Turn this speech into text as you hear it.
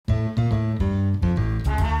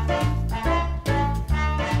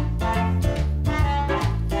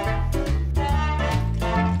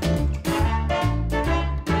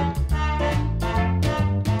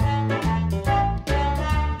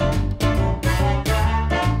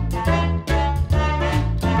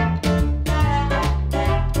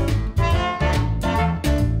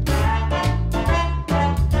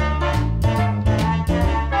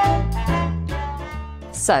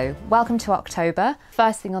So, welcome to October.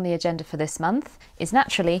 First thing on the agenda for this month is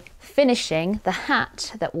naturally finishing the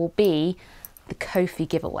hat that will be the Ko-fi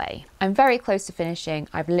giveaway. I'm very close to finishing.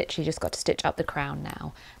 I've literally just got to stitch up the crown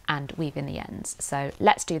now and weave in the ends. So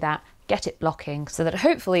let's do that, get it blocking so that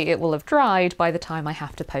hopefully it will have dried by the time I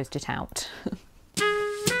have to post it out.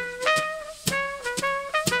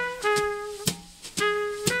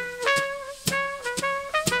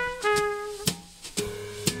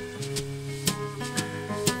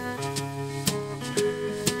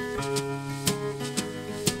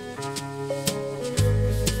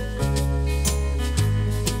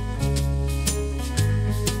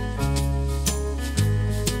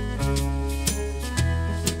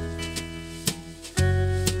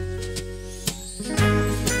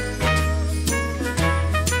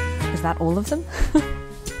 Is that all of them?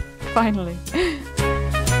 Finally.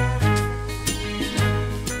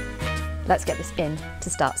 Let's get this in to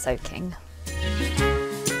start soaking.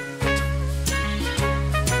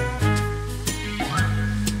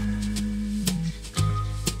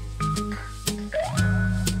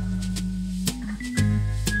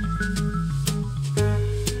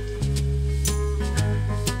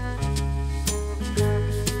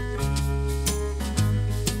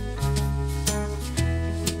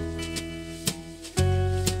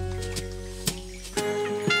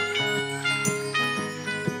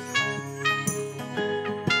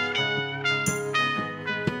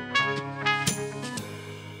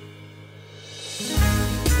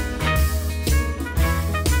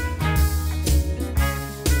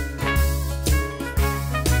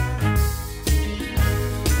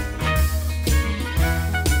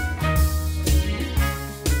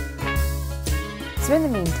 So in the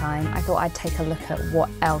meantime, I thought I'd take a look at what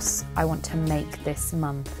else I want to make this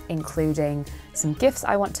month, including some gifts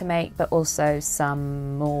I want to make, but also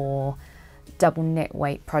some more double knit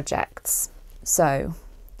weight projects. So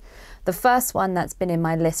the first one that's been in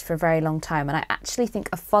my list for a very long time, and I actually think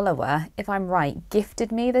a follower, if I'm right,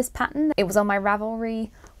 gifted me this pattern. It was on my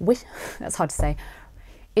Ravelry that's hard to say.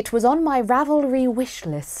 It was on my Ravelry wish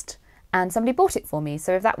list and somebody bought it for me.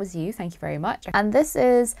 So if that was you, thank you very much. And this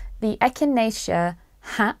is the Echinacea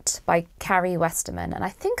hat by Karie Westermann. And I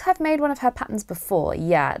think I've made one of her patterns before.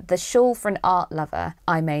 Yeah, the shawl for an art lover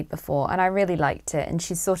I made before and I really liked it. And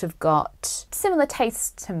she's sort of got similar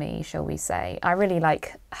tastes to me, shall we say. I really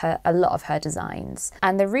like a lot of her designs.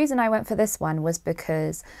 And the reason I went for this one was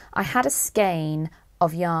because I had a skein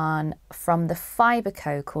of yarn from the Fibre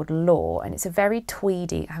Co called Law, and it's a very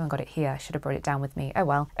tweedy, I haven't got it here, I should have brought it down with me, oh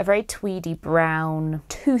well, a very tweedy brown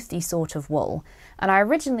toothy sort of wool. And I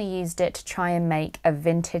originally used it to try and make a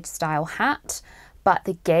vintage style hat, but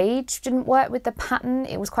the gauge didn't work with the pattern.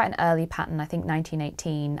 It was quite an early pattern, I think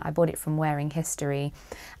 1918. I bought it from Wearing History,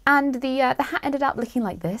 and the hat ended up looking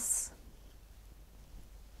like this.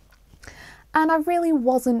 And I really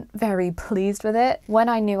wasn't very pleased with it. When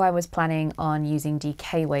I knew I was planning on using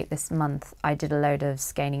DK weight this month, I did a load of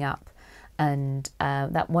skeins up, and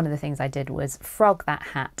that one of the things I did was frog that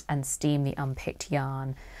hat and steam the unpicked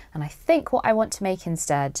yarn. And I think what I want to make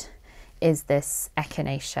instead is this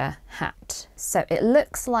Echinacea hat. So it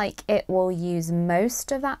looks like it will use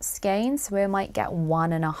most of that skein, so we might get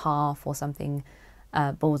 1.5 or something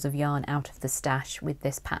balls of yarn out of the stash with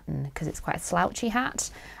this pattern because it's quite a slouchy hat.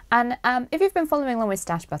 And if you've been following along with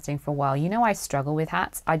stash busting for a while, you know I struggle with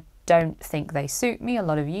hats. I don't think they suit me. A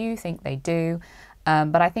lot of you think they do.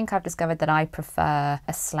 But I think I've discovered that I prefer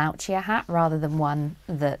a slouchier hat rather than one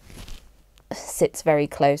that sits very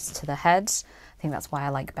close to the head. I think that's why I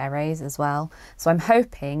like berets as well. So I'm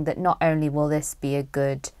hoping that not only will this be a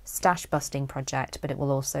good stash busting project, but it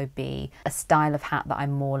will also be a style of hat that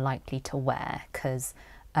I'm more likely to wear, because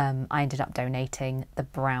I ended up donating the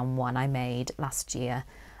brown one I made last year.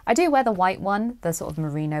 I do wear the white one, the sort of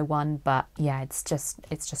merino one, but yeah, it's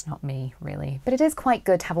just not me really. But it is quite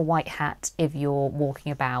good to have a white hat if you're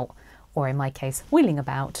walking about, or in my case, wheeling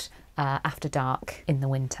about after dark in the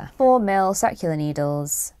winter. 4 mil circular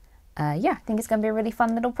needles. Yeah, I think it's going to be a really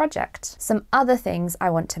fun little project. Some other things I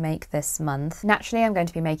want to make this month. Naturally, I'm going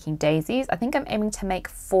to be making daisies. I think I'm aiming to make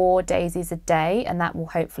 4 daisies a day, and that will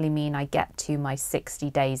hopefully mean I get to my 60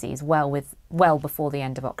 daisies well before the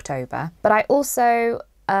end of October. But I also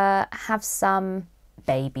have some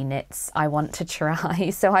baby knits I want to try.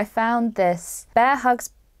 So I found this Bear Hugs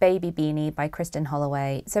Baby Beanie by Kristen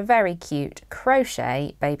Holloway. It's a very cute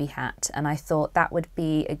crochet baby hat, and I thought that would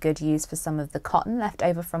be a good use for some of the cotton left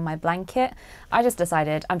over from my blanket. I just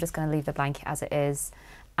decided I'm just going to leave the blanket as it is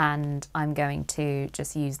and I'm going to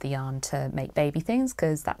just use the yarn to make baby things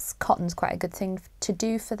because cotton's quite a good thing to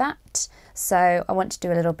do for that. So I want to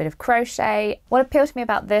do a little bit of crochet. What appealed to me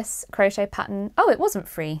about this crochet pattern, oh, it wasn't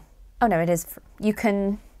free. Oh no, it is.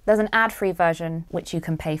 There's an ad-free version which you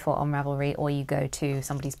can pay for on Ravelry, or you go to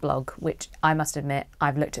somebody's blog, which I must admit,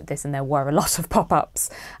 I've looked at this and there were a lot of pop-ups,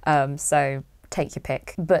 so take your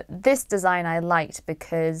pick. But this design I liked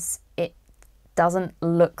because it doesn't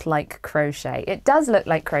look like crochet. It does look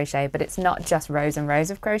like crochet, but it's not just rows and rows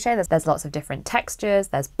of crochet. There's lots of different textures,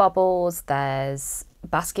 there's bubbles, there's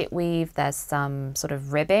basket weave, there's some sort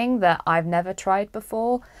of ribbing that I've never tried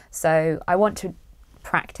before. So I want to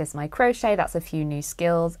practice my crochet. That's a few new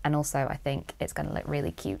skills, and also I think it's going to look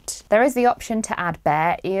really cute. There is the option to add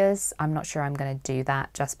bear ears. I'm not sure I'm going to do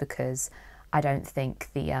that just because I don't think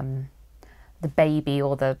the baby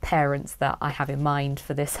or the parents that I have in mind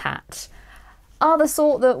for this hat are the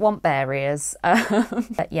sort that want bear ears.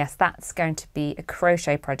 But yes, that's going to be a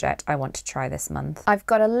crochet project I want to try this month. I've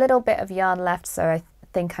got a little bit of yarn left, so I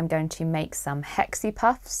think I'm going to make some hexie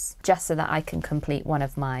puffs just so that I can complete one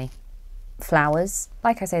of my flowers.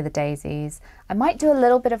 Like I say, the daisies. I might do a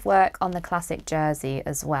little bit of work on the classic jersey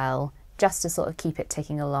as well, just to sort of keep it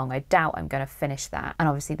ticking along. I doubt I'm going to finish that, and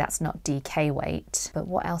obviously that's not DK weight. But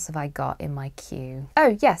what else have I got in my queue?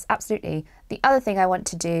 Oh yes, absolutely. The other thing I want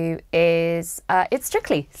to do is, it's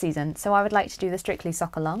Strictly season, so I would like to do the Strictly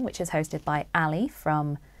Sock Along, which is hosted by Ali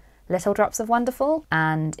from Little Drops of Wonderful,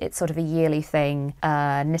 and it's sort of a yearly thing,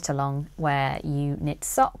 knit along, where you knit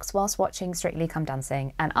socks whilst watching Strictly Come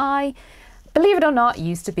Dancing. And I, believe it or not,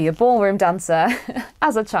 used to be a ballroom dancer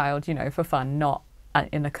as a child, you know, for fun, not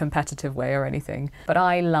in a competitive way or anything. But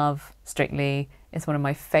I love Strictly. It's one of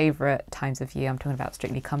my favourite times of year. I'm talking about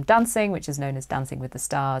Strictly Come Dancing, which is known as Dancing with the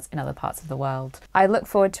Stars in other parts of the world. I look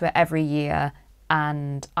forward to it every year,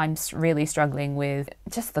 and I'm really struggling with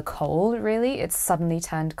just the cold, really. It's suddenly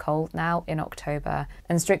turned cold now in October,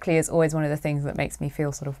 and Strictly is always one of the things that makes me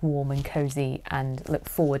feel sort of warm and cozy and look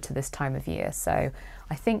forward to this time of year. So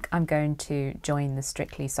I think I'm going to join the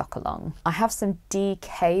Strictly Sock Along. I have some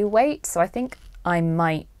DK weight, so I think I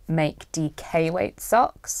might make DK weight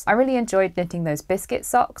socks. I really enjoyed knitting those biscuit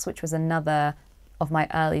socks, which was another of my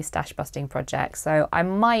early stash busting projects, so I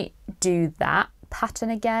might do that pattern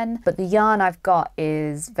again. But the yarn I've got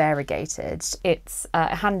is variegated. It's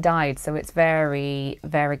hand dyed, so it's very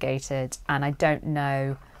variegated, and I don't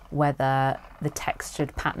know whether the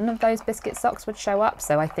textured pattern of those biscuit socks would show up,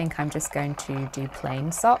 so I think I'm just going to do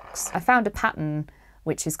plain socks. I found a pattern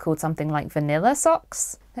which is called something like vanilla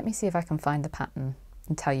socks. Let me see if I can find the pattern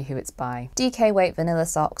and tell you who it's by. DK Weight Vanilla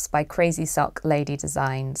Socks by Crazy Sock Lady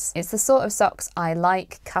Designs. It's the sort of socks I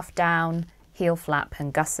like: cuff down, heel flap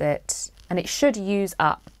and gusset, and it should use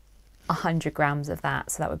up 100 grams of that,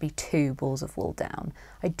 so that would be 2 balls of wool down.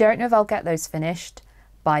 I don't know if I'll get those finished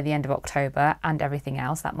by the end of October and everything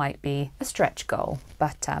else. That might be a stretch goal,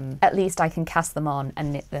 but at least I can cast them on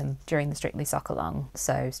and knit them during the Strictly Sock Along.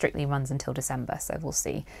 So Strictly runs until December, so we'll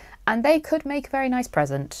see. And they could make a very nice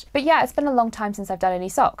present. But yeah, it's been a long time since I've done any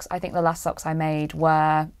socks. I think the last socks I made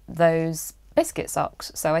were those biscuit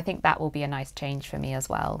socks, so I think that will be a nice change for me as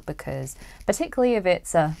well, because particularly if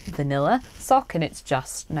it's a vanilla sock and it's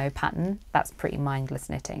just no pattern, that's pretty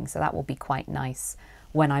mindless knitting, so that will be quite nice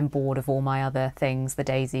when I'm bored of all my other things, the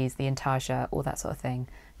daisies, the intarsia, all that sort of thing,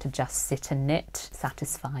 to just sit and knit.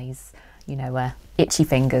 Satisfies, you know, a itchy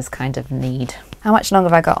fingers kind of need. How much longer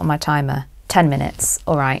have I got on my timer? 10 minutes,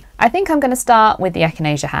 all right. I think I'm gonna start with the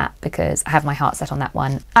Echinacea hat because I have my heart set on that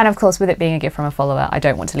one. And of course, with it being a gift from a follower, I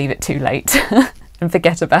don't want to leave it too late and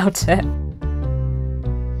forget about it.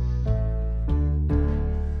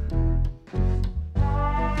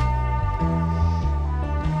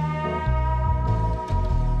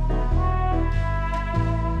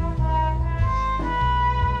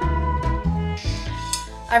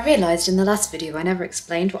 I realised in the last video I never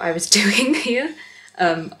explained what I was doing here.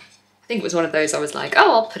 I think it was one of those I was like,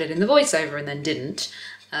 oh, I'll put it in the voiceover, and then didn't.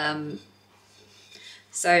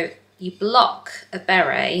 So you block a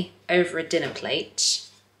beret over a dinner plate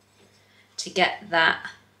to get that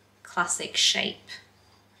classic shape,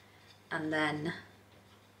 and then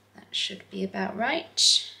that should be about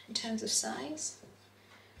right in terms of size.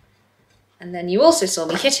 And then you also saw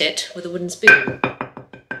me hit it with a wooden spoon.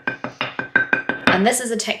 And this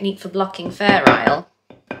is a technique for blocking Fair Isle,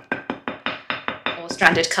 or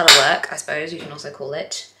stranded colour work, I suppose you can also call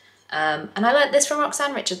it. And I learnt this from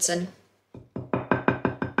Roxanne Richardson.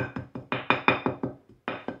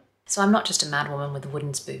 So I'm not just a mad woman with a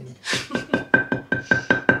wooden spoon.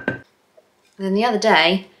 And then the other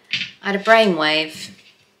day, I had a brainwave.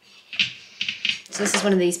 So this is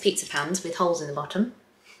one of these pizza pans with holes in the bottom.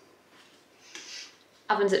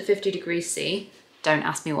 Oven's at 50 degrees C. Don't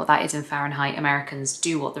ask me what that is in Fahrenheit. Americans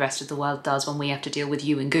do what the rest of the world does when we have to deal with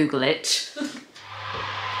you and Google it.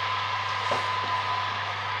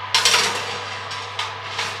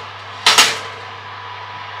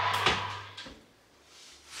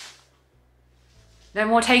 No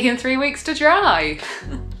more taking 3 weeks to dry.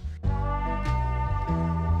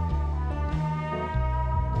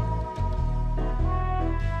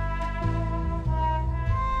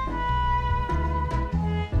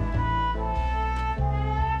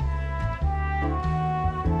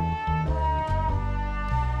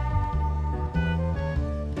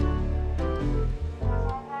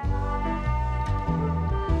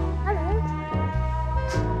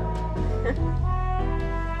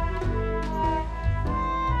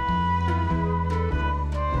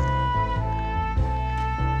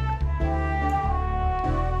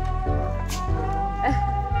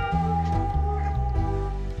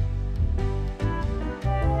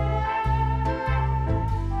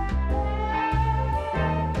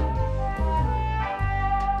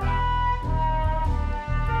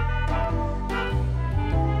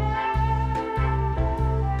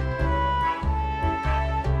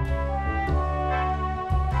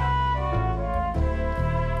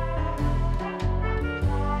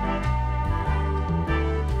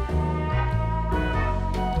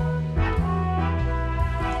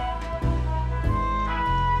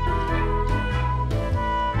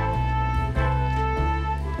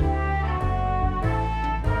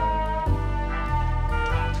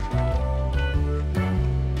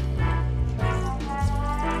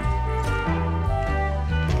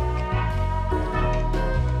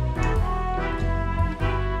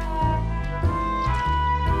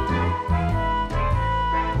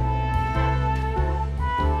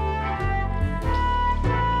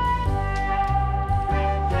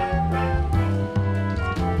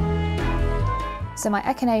 So my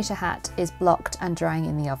Echinacea hat is blocked and drying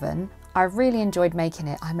in the oven. I really enjoyed making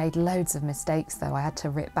it. I made loads of mistakes though. I had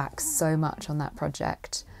to rip back so much on that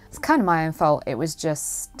project. It's kind of my own fault. It was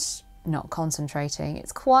just not concentrating.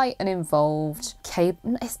 It's quite an involved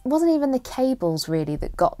cable. It wasn't even the cables really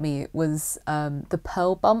that got me. It was the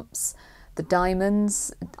pearl bumps, the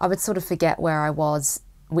diamonds. I would sort of forget where I was,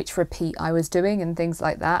 which repeat I was doing and things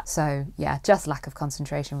like that. So yeah, just lack of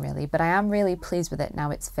concentration really. But I am really pleased with it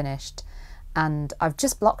now it's finished. And I've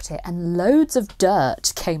just blocked it and loads of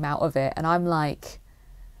dirt came out of it, and I'm like,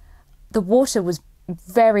 the water was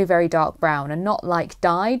very, very dark brown and not like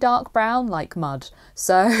dye dark brown, like mud.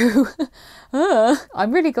 So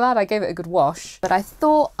I'm really glad I gave it a good wash. But I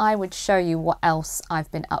thought I would show you what else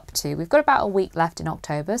I've been up to. We've got about a week left in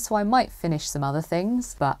October, so I might finish some other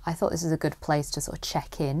things, but I thought this is a good place to sort of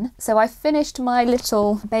check in. So I finished my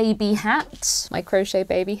little baby hat, my crochet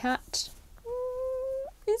baby hat.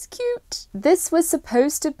 It's cute. This was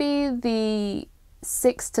supposed to be the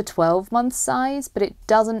 6 to 12 month size, but it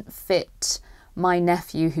doesn't fit my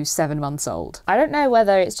nephew who's 7 months old. I don't know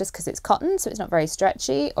whether it's just because it's cotton, so it's not very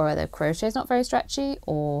stretchy, or whether crochet is not very stretchy,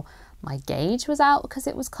 or my gauge was out because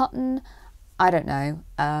it was cotton. I don't know,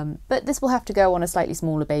 but this will have to go on a slightly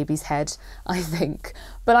smaller baby's head, I think.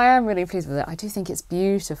 But I am really pleased with it. I do think it's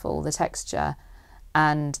beautiful, the texture.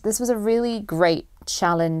 And this was a really great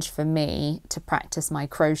challenge for me to practice my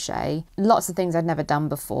crochet. Lots of things I'd never done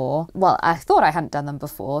before. Well, I thought I hadn't done them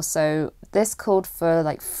before. So this called for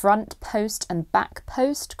like front post and back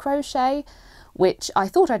post crochet, which I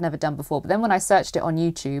thought I'd never done before. But then when I searched it on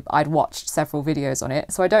YouTube, I'd watched several videos on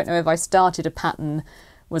it. So I don't know if I started a pattern,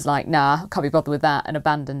 was like, nah, can't be bothered with that, and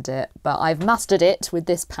abandoned it. But I've mastered it with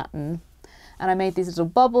this pattern. And I made these little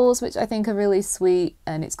bubbles, which I think are really sweet.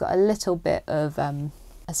 And it's got a little bit of a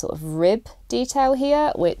sort of rib detail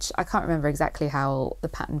here, which I can't remember exactly how the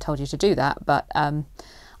pattern told you to do that. But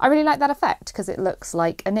I really like that effect because it looks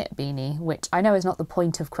like a knit beanie, which I know is not the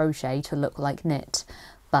point of crochet to look like knit.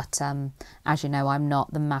 But as you know, I'm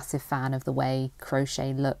not the massive fan of the way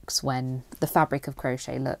crochet looks when the fabric of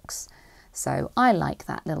crochet looks. So I like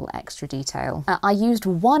that little extra detail. I used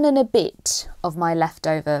 1 and a bit of my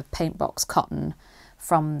leftover paint box cotton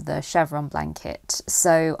from the chevron blanket.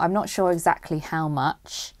 So I'm not sure exactly how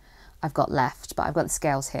much I've got left, but I've got the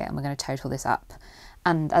scales here and we're going to total this up.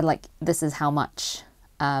 And this is how much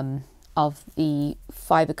of the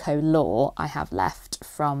Fiberco Law I have left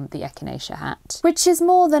from the Echinacea hat, which is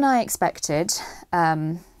more than I expected,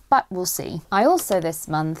 but we'll see. I also this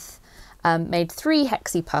month made 3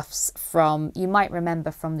 hexie puffs from, you might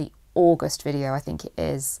remember from the August video, I think it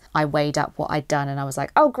is. I weighed up what I'd done and I was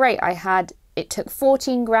like, oh great, it took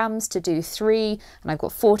 14 grams to do 3 and I've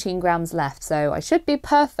got 14 grams left. So I should be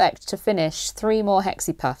perfect to finish 3 more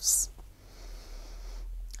hexie puffs.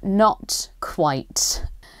 Not quite.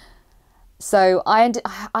 So I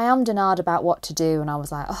ummed and ahed about what to do, and I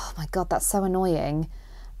was like, oh my God, that's so annoying.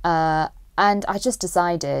 And I just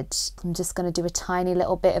decided I'm just going to do a tiny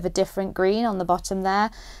little bit of a different green on the bottom there.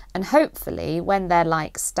 And hopefully when they're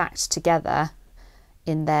like stacked together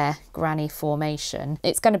in their granny formation,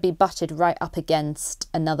 it's going to be butted right up against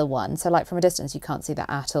another one. So like from a distance, you can't see that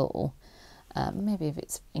at all. Maybe if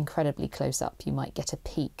it's incredibly close up, you might get a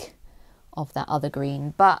peek of that other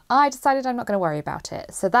green. But I decided I'm not going to worry about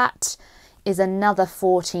it. So that is another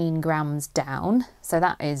 14 grams down. So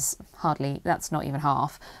that's not even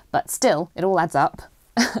half, but still, it all adds up.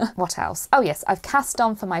 What else? Oh yes, I've cast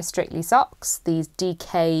on for my Strictly socks, these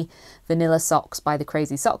DK vanilla socks by the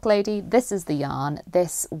Crazy Sock Lady. This is the yarn.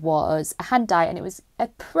 This was a hand dye and it was a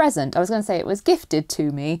present. I was going to say it was gifted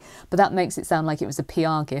to me, but that makes it sound like it was a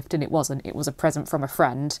PR gift, and it wasn't. It was a present from a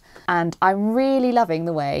friend. And I'm really loving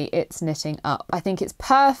the way it's knitting up. I think it's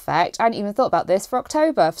perfect. I hadn't even thought about this for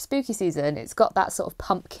October, for spooky season. It's got that sort of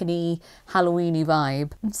pumpkin-y, Halloween-y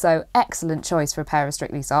vibe. So excellent choice for a pair of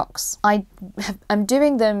Strictly socks. I'm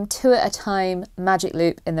doing them 2 at a time, magic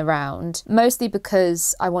loop in the round, mostly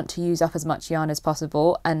because I want to use up as much yarn as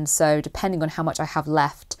possible, and so depending on how much I have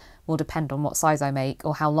left will depend on what size I make,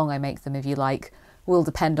 or how long I make them, if you like, will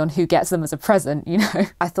depend on who gets them as a present, you know.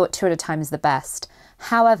 I thought 2 at a time is the best.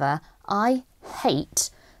 However, I hate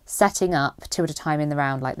setting up 2 at a time in the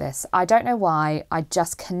round like this. I don't know why, I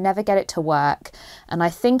just can never get it to work, and I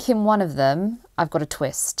think in one of them I've got a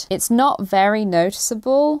twist. It's not very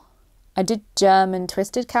noticeable. I did German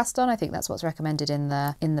twisted cast on. I think that's what's recommended in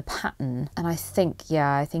the pattern. And I think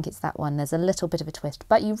it's that one. There's a little bit of a twist,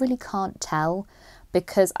 but you really can't tell,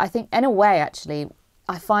 because I think in a way, actually,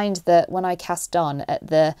 I find that when I cast on at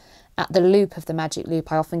the loop of the magic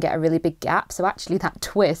loop, I often get a really big gap. So actually that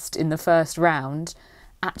twist in the first round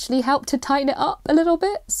actually helped to tighten it up a little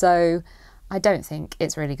bit. So I don't think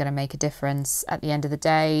it's really going to make a difference at the end of the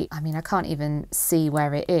day. I mean, I can't even see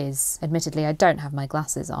where it is. Admittedly, I don't have my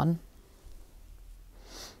glasses on.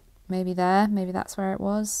 Maybe there, maybe that's where it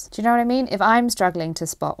was. Do you know what I mean? If I'm struggling to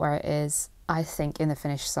spot where it is, I think in the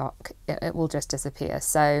finished sock, it will just disappear.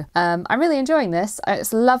 So I'm really enjoying this.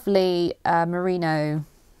 It's lovely merino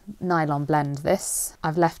nylon blend, this.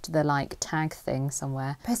 I've left the like tag thing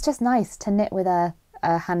somewhere. But it's just nice to knit with a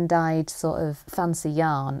hand-dyed sort of fancy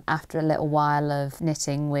yarn after a little while of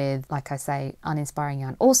knitting with, like I say, uninspiring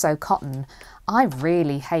yarn. Also cotton. I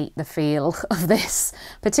really hate the feel of this,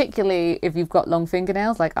 particularly if you've got long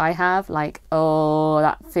fingernails like I have. Like, oh,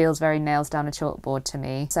 that feels very nails down a chalkboard to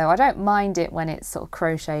me. So I don't mind it when it's sort of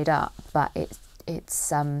crocheted up, but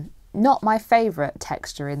it's not my favourite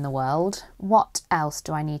texture in the world. What else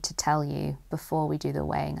do I need to tell you before we do the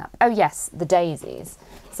weighing up? Oh yes, the daisies.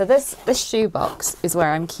 So this shoebox is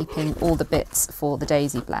where I'm keeping all the bits for the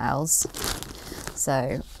daisy blouse.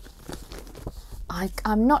 So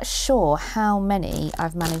I'm not sure how many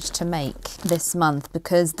I've managed to make this month,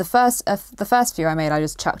 because the first few I made I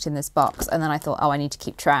just chucked in this box, and then I thought, oh, I need to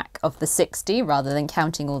keep track of the 60 rather than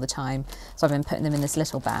counting all the time. So I've been putting them in this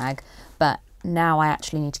little bag, but now I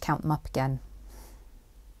actually need to count them up again.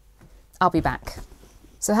 I'll be back.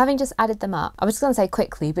 So having just added them up, I was going to say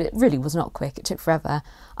quickly, but it really was not quick, it took forever.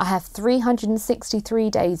 I have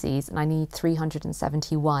 363 daisies and I need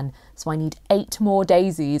 371. So I need 8 more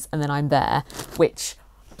daisies and then I'm there, which,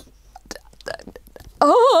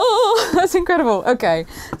 oh, that's incredible. Okay,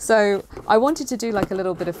 so I wanted to do like a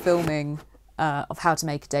little bit of filming of how to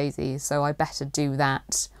make a daisy, so I better do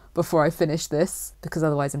that before I finish this, because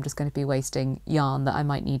otherwise I'm just going to be wasting yarn that I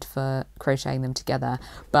might need for crocheting them together.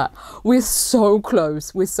 But we're so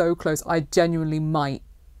close, we're so close. I genuinely might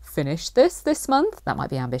finish this month. That might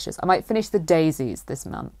be ambitious. I might finish the daisies this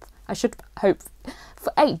month. I should hope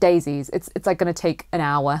for 8 daisies. It's like going to take an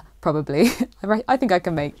hour probably. I think I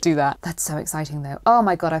can do that. That's so exciting though. Oh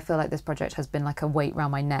my God, I feel like this project has been like a weight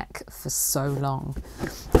around my neck for so long.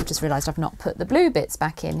 I've just realised I've not put the blue bits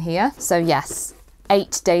back in here. So yes,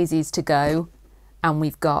 8 daisies to go, and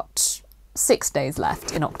we've got 6 days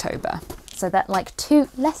left in October. So that like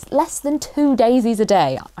less than 2 daisies a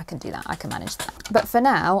day. I can do that, I can manage that. But for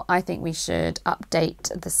now, I think we should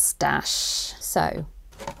update the stash. So,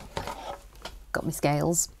 got my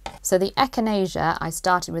scales. So the Echinacea, I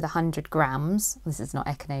started with 100 grams. This is not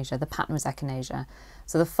Echinacea, the pattern was Echinacea.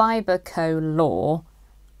 So the Fibre Co. Law,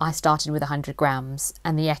 I started with 100 grams,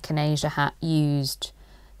 and the Echinacea hat used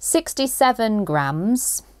 67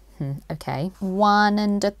 grams, okay, 1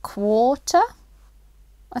 1/4,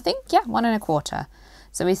 I think, yeah, 1 1/4.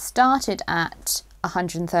 So we started at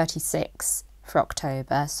 136 for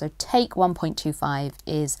October, so take 1.25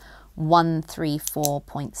 is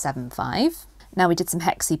 134.75. Now we did some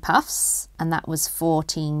hexy puffs and that was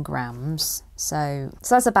 14 grams. So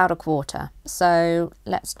that's about a quarter. So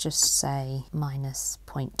let's just say minus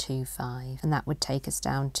 0.25 and that would take us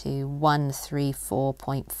down to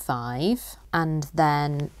 134.5. And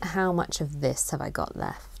then how much of this have I got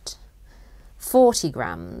left? 40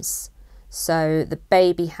 grams. So the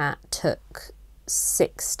baby hat took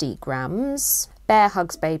 60 grams. Bear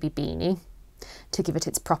Hugs Baby Beanie, to give it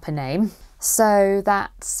its proper name. So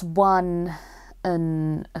that's 1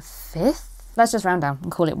 1/5. Let's just round down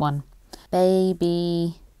and call it 1.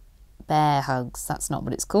 Baby Bear Hugs. That's not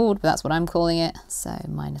what it's called, but that's what I'm calling it. So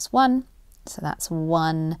minus 1. So that's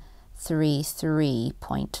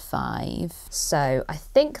 133.5. So I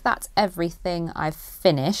think that's everything I've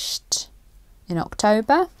finished in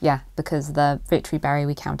October. Yeah, because the Victory Berry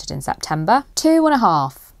we counted in September.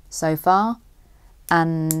 2.5 so far.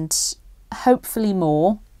 And hopefully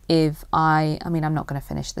more if I mean, I'm not going to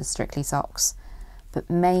finish the Strictly socks, but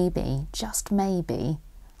maybe, just maybe,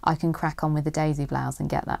 I can crack on with the Daisy blouse and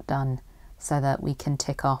get that done so that we can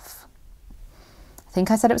tick off. I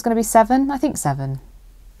think I said it was going to be 7. I think 7.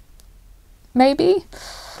 Maybe?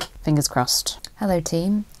 Fingers crossed. Hello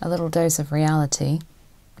team, a little dose of reality.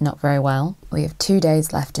 Not very well. We have 2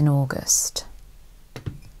 days left in August.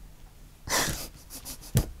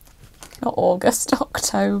 Not August,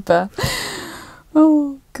 October.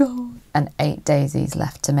 Oh God. And 8 daisies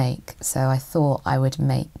left to make. So I thought I would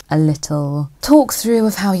make a little talk through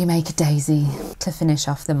of how you make a daisy to finish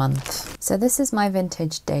off the month. So this is my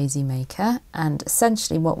vintage daisy maker. And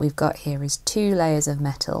essentially what we've got here is 2 layers of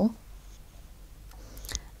metal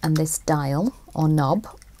and this dial or knob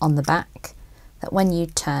on the back that when you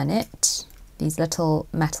turn it, these little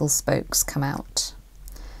metal spokes come out.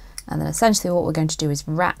 And then essentially what we're going to do is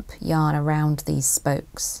wrap yarn around these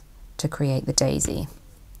spokes to create the daisy.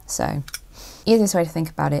 So easiest way to think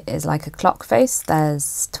about it is like a clock face.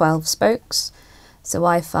 There's 12 spokes. So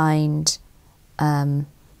I find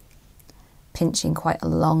pinching quite a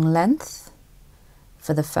long length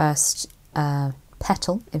for the first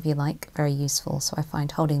petal, if you like, very useful. So I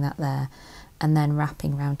find holding that there and then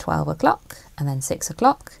wrapping around 12 o'clock and then 6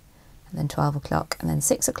 o'clock and then 12 o'clock and then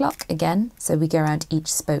 6 o'clock again. So we go around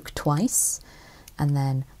each spoke twice and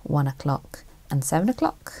then 1 o'clock and 7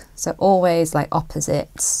 o'clock. So always like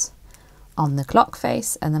opposites on the clock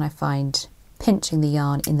face, and then I find pinching the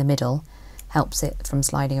yarn in the middle helps it from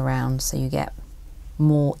sliding around so you get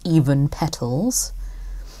more even petals.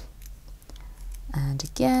 And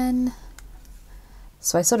again,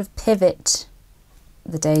 so I sort of pivot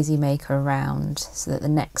the daisy maker around so that the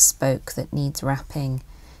next spoke that needs wrapping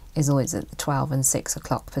is always at the 12 and 6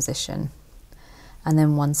 o'clock position. And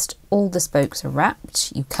then once all the spokes are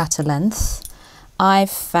wrapped, you cut a length. I've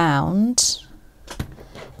found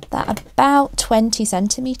that about 20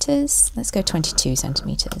 centimetres, let's go 22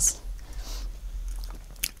 centimetres,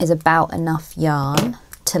 is about enough yarn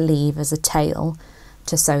to leave as a tail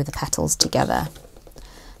to sew the petals together.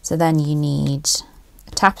 So then you need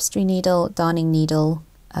a tapestry needle, darning needle,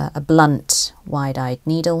 a blunt wide-eyed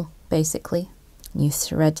needle basically. You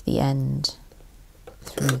thread the end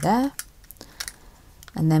through there,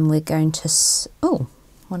 and then we're going to, oh,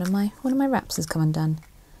 one of my wraps has come undone.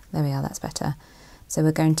 There we are, that's better. So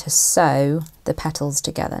we're going to sew the petals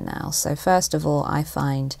together now. So first of all, I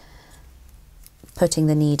find putting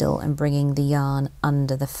the needle and bringing the yarn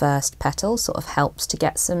under the first petal sort of helps to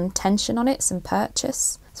get some tension on it, some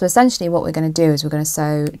purchase. So essentially what we're going to do is we're going to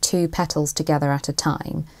sew 2 petals together at a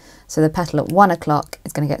time. So the petal at 1 o'clock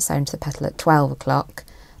is going to get sewn to the petal at 12 o'clock.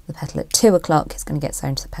 The petal at 2 o'clock is going to get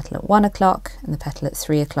sewn to the petal at 1 o'clock, and the petal at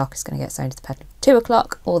 3 o'clock is going to get sewn to the petal at 2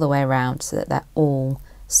 o'clock, all the way around so that they're all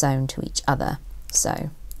sewn to each other. So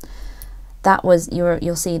that was,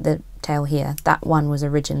 you'll see the tail here, that one was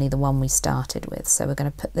originally the one we started with. So we're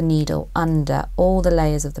going to put the needle under all the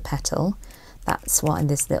layers of the petal. That's what in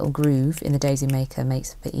this little groove in the daisy maker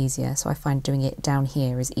makes it a bit easier. So I find doing it down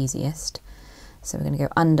here is easiest. So we're going to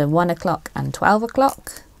go under 1 o'clock and 12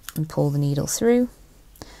 o'clock and pull the needle through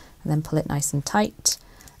and then pull it nice and tight.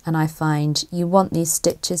 And I find you want these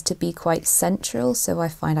stitches to be quite central, so I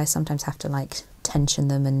find I sometimes have to like tension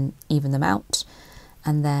them and even them out.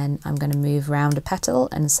 And then I'm going to move round a petal,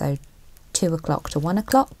 and so 2 o'clock to 1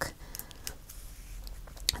 o'clock,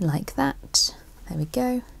 like that. There we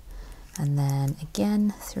go. And then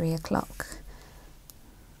again 3 o'clock.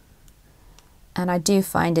 And I do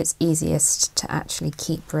find it's easiest to actually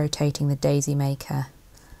keep rotating the daisy maker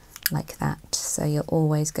like that. So you're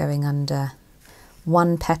always going under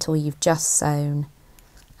one petal you've just sewn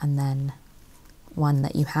and then one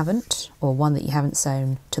that you haven't, or one that you haven't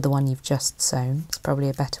sewn to the one you've just sewn. It's probably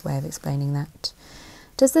a better way of explaining that.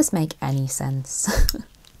 Does this make any sense?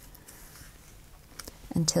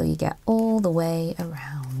 Until you get all the way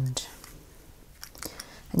around.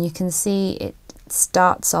 And you can see it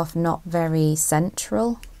starts off not very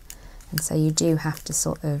central, and so you do have to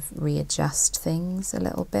sort of readjust things a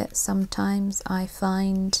little bit sometimes, I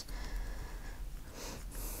find.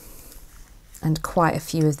 And quite a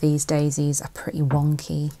few of these daisies are pretty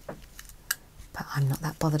wonky, but I'm not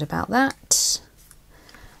that bothered about that.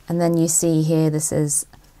 And then you see here, this is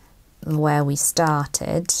where we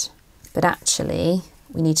started, but actually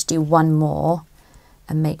we need to do one more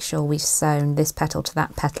and make sure we've sewn this petal to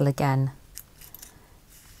that petal again,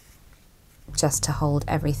 just to hold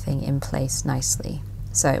everything in place nicely.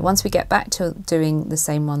 So once we get back to doing the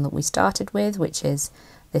same one that we started with, which is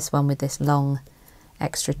this one with this long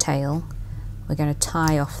extra tail, we're going to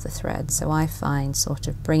tie off the thread. So I find sort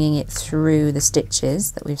of bringing it through the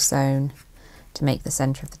stitches that we've sewn to make the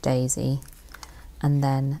centre of the daisy, and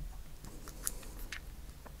then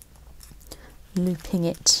looping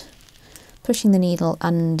it, pushing the needle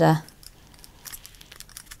under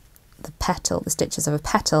the petal, the stitches of a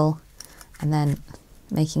petal, and then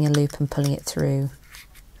making a loop and pulling it through.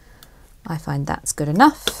 I find that's good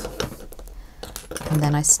enough. And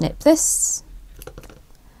then I snip this.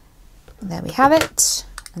 And there we have it.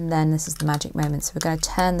 And then this is the magic moment. So we're going to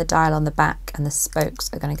turn the dial on the back and the spokes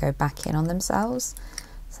are going to go back in on themselves.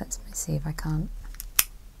 So let me see if I can't.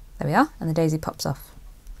 There we are. And the daisy pops off.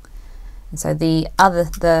 And so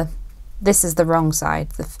this is the wrong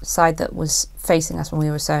side. The side that was facing us when we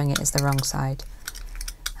were sewing it is the wrong side.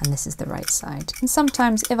 And this is the right side. And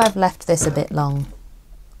sometimes if I've left this a bit long,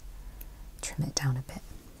 trim it down a bit.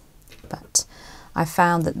 But I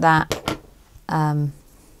found that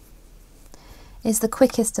is the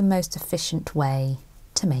quickest and most efficient way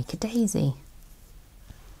to make a daisy.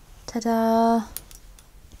 Ta-da!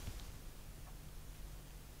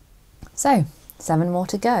 So, 7 more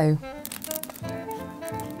to go.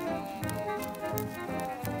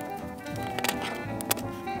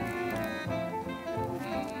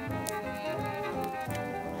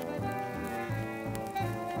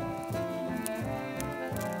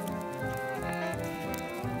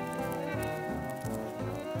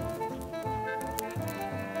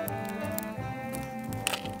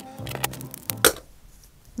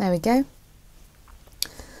 There we go.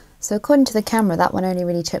 So according to the camera, that one only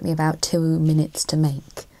really took me about 2 minutes to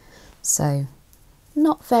make. So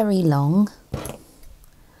not very long,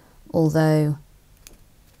 although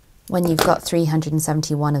when you've got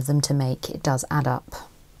 371 of them to make, it does add up.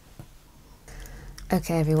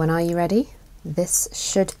 Okay everyone, are you ready? This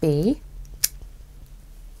should be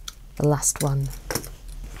the last one.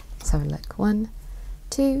 Let's have a look. 1,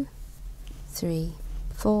 2, 3,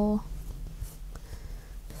 4,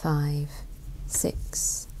 5,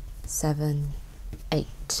 6, 7,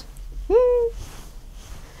 8.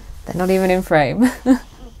 They're not even in frame.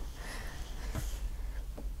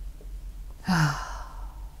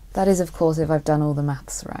 That is, of course, if I've done all the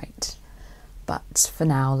maths right. But for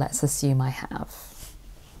now, let's assume I have.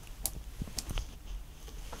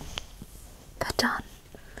 They're done.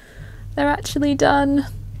 They're actually done.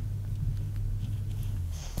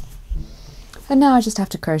 And now I just have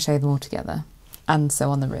to crochet them all together and sew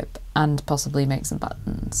on the rib and possibly make some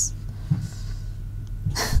buttons.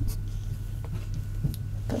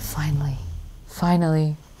 But finally,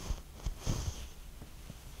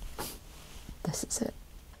 this is it.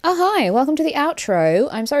 Oh hi, welcome to the outro.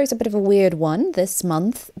 I'm sorry it's a bit of a weird one this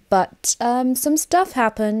month, but some stuff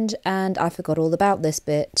happened and I forgot all about this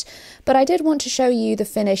bit. But I did want to show you the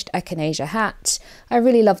finished Echinacea hat. I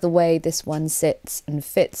really love the way this one sits and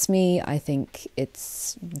fits me. I think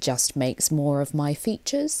it's just makes more of my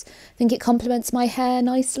features. I think it complements my hair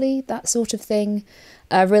nicely, that sort of thing.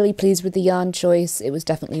 Really pleased with the yarn choice. It was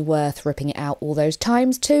definitely worth ripping it out all those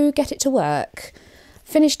times to get it to work.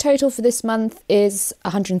 Finished total for this month is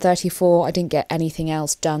 134. I didn't get anything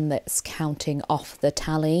else done that's counting off the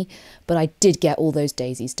tally, but I did get all those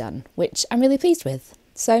daisies done, which I'm really pleased with.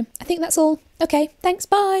 So I think that's all. Okay, thanks,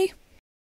 bye!